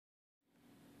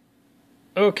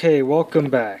Okay, welcome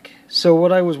back. So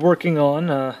what I was working on,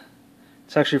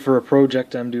 it's actually for a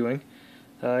project I'm doing.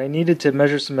 I needed to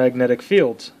measure some magnetic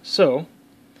fields. So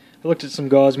I looked at some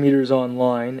Gaussmeters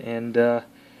online, and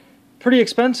pretty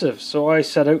expensive. So I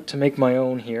set out to make my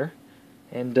own here.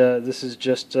 And this is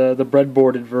just the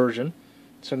breadboarded version.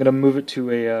 So I'm going to move it to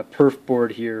a perf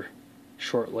board here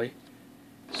shortly.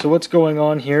 So what's going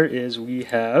on here is we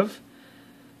have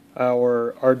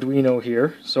our Arduino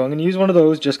here. So I'm going to use one of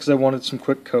those just because I wanted some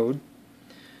quick code.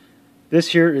 This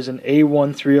here is an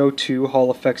A1302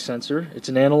 Hall Effect Sensor. It's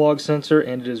an analog sensor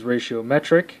and it is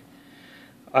ratiometric.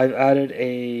 I've added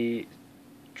a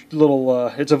little,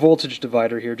 it's a voltage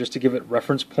divider here just to give it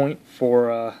reference point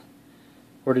for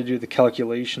where to do the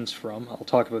calculations from. I'll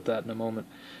talk about that in a moment.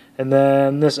 And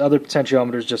then this other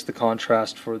potentiometer is just the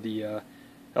contrast for the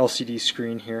LCD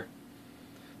screen here.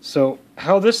 So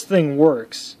how this thing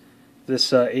works,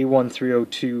 this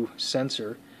A1302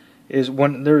 sensor, is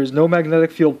when there is no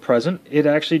magnetic field present, it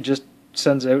actually just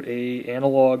sends out a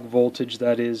analog voltage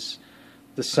that is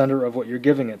the center of what you're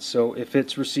giving it. So if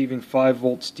it's receiving 5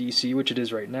 volts DC, which it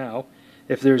is right now,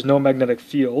 if there's no magnetic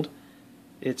field,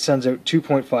 it sends out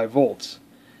 2.5 volts.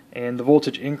 And the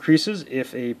voltage increases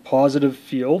if a positive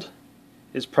field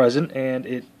is present, and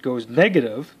it goes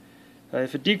negative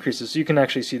if it decreases. So you can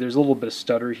actually see there's a little bit of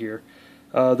stutter here.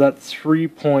 That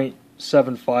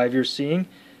 3.75 you're seeing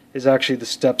is actually the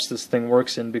steps this thing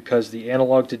works in, because the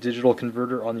analog to digital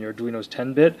converter on the Arduino is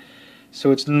 10-bit,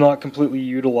 so it's not completely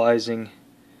utilizing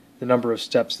the number of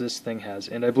steps this thing has.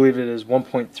 And I believe it is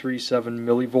 1.37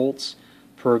 millivolts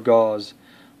per Gauss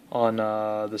on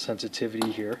the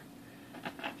sensitivity here.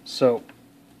 So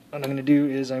what I'm going to do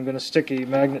is I'm going to stick a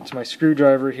magnet to my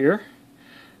screwdriver here.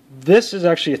 This is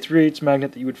actually a 3/8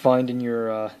 magnet that you would find in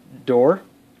your door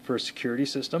for a security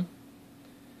system.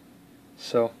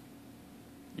 So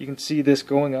you can see this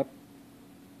going up,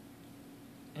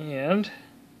 and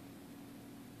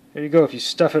there you go. If you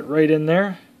stuff it right in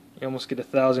there, you almost get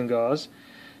 1,000 Gauss.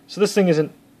 So this thing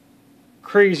isn't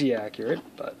crazy accurate,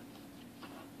 but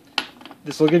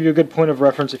this will give you a good point of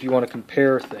reference if you want to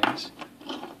compare things.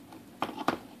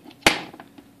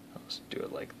 Do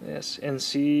it like this, and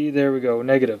see, there we go,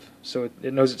 negative. So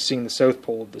it knows it's seeing the south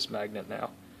pole of this magnet now.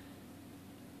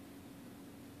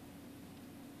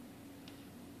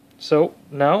 So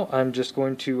now I'm just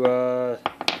going to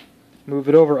move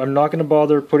it over. I'm not going to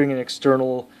bother putting an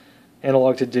external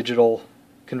analog to digital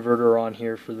converter on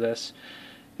here for this.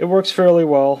 It works fairly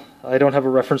well. I don't have a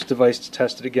reference device to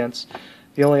test it against.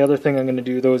 The only other thing I'm going to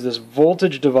do though is this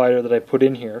voltage divider that I put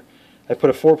in here. I put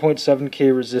a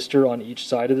 4.7K resistor on each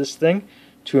side of this thing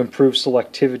to improve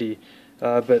selectivity,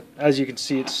 but as you can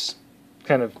see, it's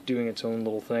kind of doing its own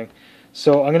little thing.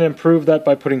 So I'm going to improve that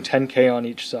by putting 10K on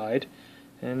each side,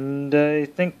 and I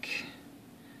think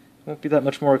it won't be that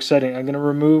much more exciting. I'm going to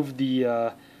remove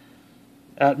the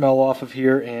Atmel off of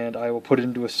here, and I will put it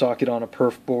into a socket on a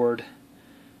perf board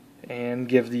and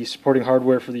give the supporting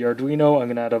hardware for the Arduino. I'm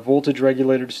going to add a voltage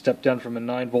regulator to step down from a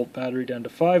 9-volt battery down to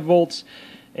 5 volts.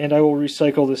 And I will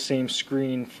recycle the same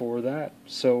screen for that.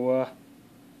 So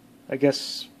I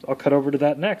guess I'll cut over to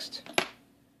that next.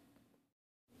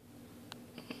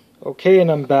 Okay, and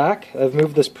I'm back. I've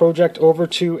moved this project over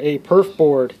to a perf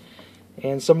board.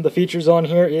 And some of the features on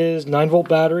here is 9-volt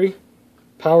battery,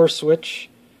 power switch,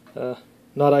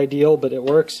 not ideal, but it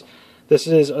works. This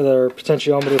is our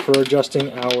potentiometer for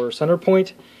adjusting our center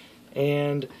point.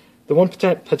 And the one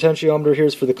potentiometer here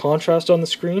is for the contrast on the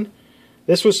screen.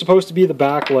 This was supposed to be the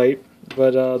backlight,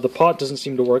 but the pot doesn't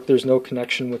seem to work. There's no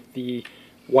connection with the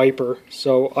wiper,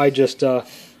 so I just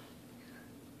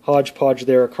hodgepodge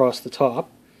there across the top.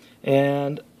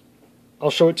 And I'll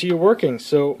show it to you working.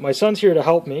 So my son's here to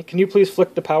help me. Can you please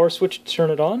flick the power switch to turn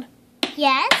it on?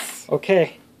 Yes.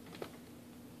 Okay.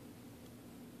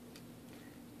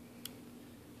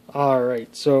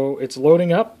 Alright, so it's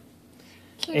loading up,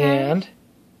 and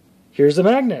here's the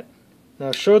magnet.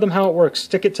 Now show them how it works.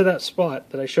 Stick it to that spot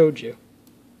that I showed you.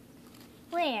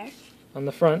 Where? On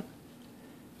the front.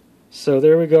 So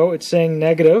there we go. It's saying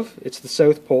negative. It's the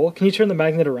south pole. Can you turn the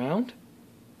magnet around?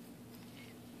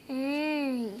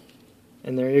 And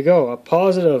there you go. A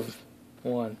positive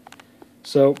one.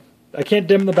 So I can't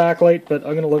dim the backlight, but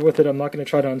I'm going to live with it. I'm not going to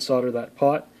try to unsolder that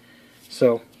pot.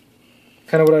 So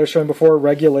kind of what I was showing before.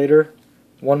 Regulator.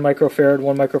 1 microfarad,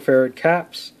 1 microfarad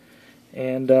caps.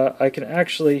 And I can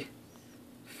actually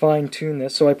fine-tune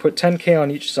this. So I put 10K on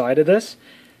each side of this.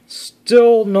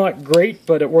 Still not great,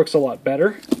 but it works a lot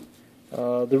better.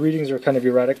 The readings are kind of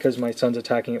erratic because my son's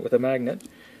attacking it with a magnet.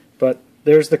 But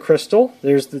there's the crystal.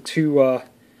 There's the two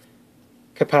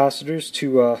capacitors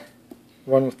to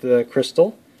run with the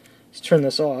crystal. Let's turn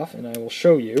this off and I will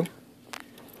show you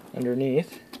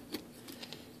underneath.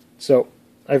 So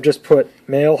I've just put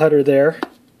male header there,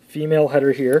 female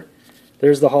header here.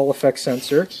 There's the Hall Effect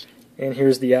Sensor, and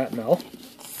here's the Atmel.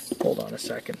 Hold on a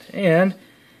second. And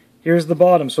here's the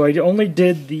bottom. So I only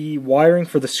did the wiring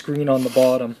for the screen on the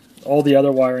bottom. All the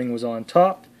other wiring was on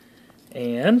top.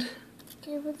 And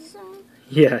Can you put this on?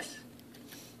 yes.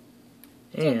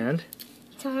 And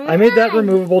I made that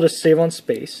removable to save on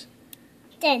space.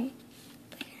 Then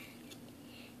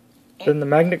the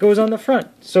magnet goes on the front.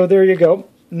 So there you go.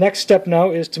 Next step now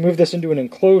is to move this into an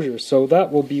enclosure. So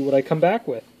that will be what I come back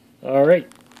with.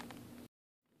 Alright.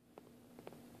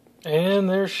 And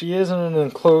there she is in an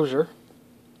enclosure.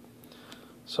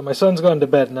 So my son's gone to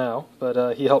bed now,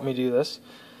 but he helped me do this.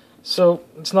 So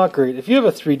it's not great. If you have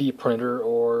a 3D printer,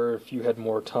 or if you had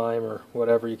more time or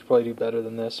whatever, you could probably do better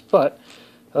than this. But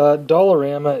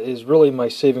Dollarama is really my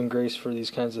saving grace for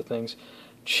these kinds of things.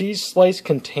 Cheese slice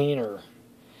container.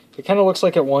 It kind of looks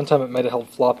like at one time it might have held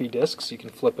floppy disks. You can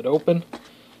flip it open.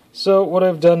 So what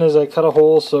I've done is I cut a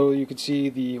hole so you could see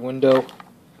the window,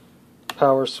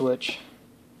 power switch,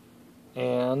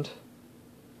 and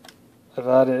I've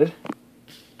added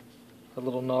a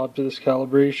little knob to this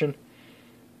calibration.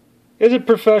 Is it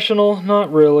professional?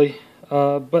 Not really,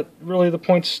 but really the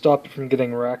point's stop it from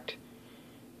getting wrecked,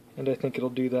 and I think it'll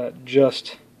do that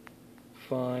just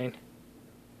fine.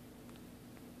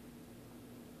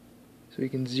 So you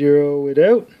can zero it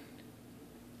out.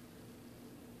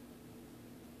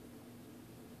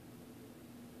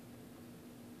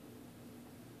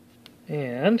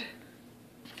 And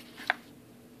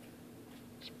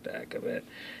let's back a bit.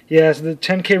 Yeah, so the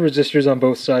 10K resistors on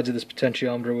both sides of this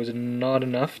potentiometer was not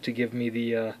enough to give me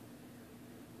the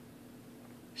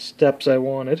steps I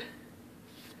wanted.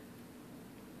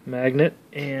 Magnet,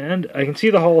 and I can see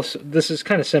the whole. This is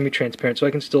kind of semi-transparent, so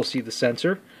I can still see the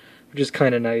sensor, which is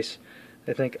kind of nice.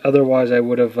 I think otherwise I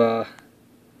would have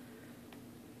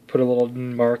put a little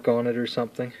mark on it or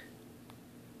something.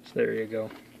 So there you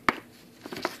go.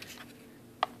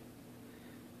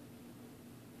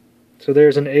 So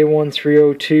there's an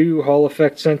A1302 Hall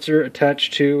Effect Sensor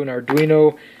attached to an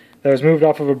Arduino that was moved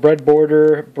off of a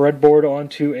breadboard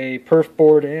onto a perf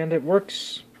board, and it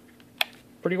works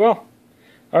pretty well.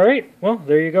 Alright, well,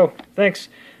 there you go. Thanks.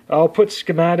 I'll put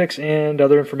schematics and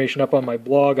other information up on my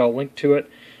blog. I'll link to it.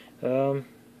 So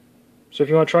if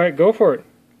you want to try it, go for it.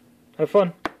 Have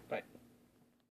fun.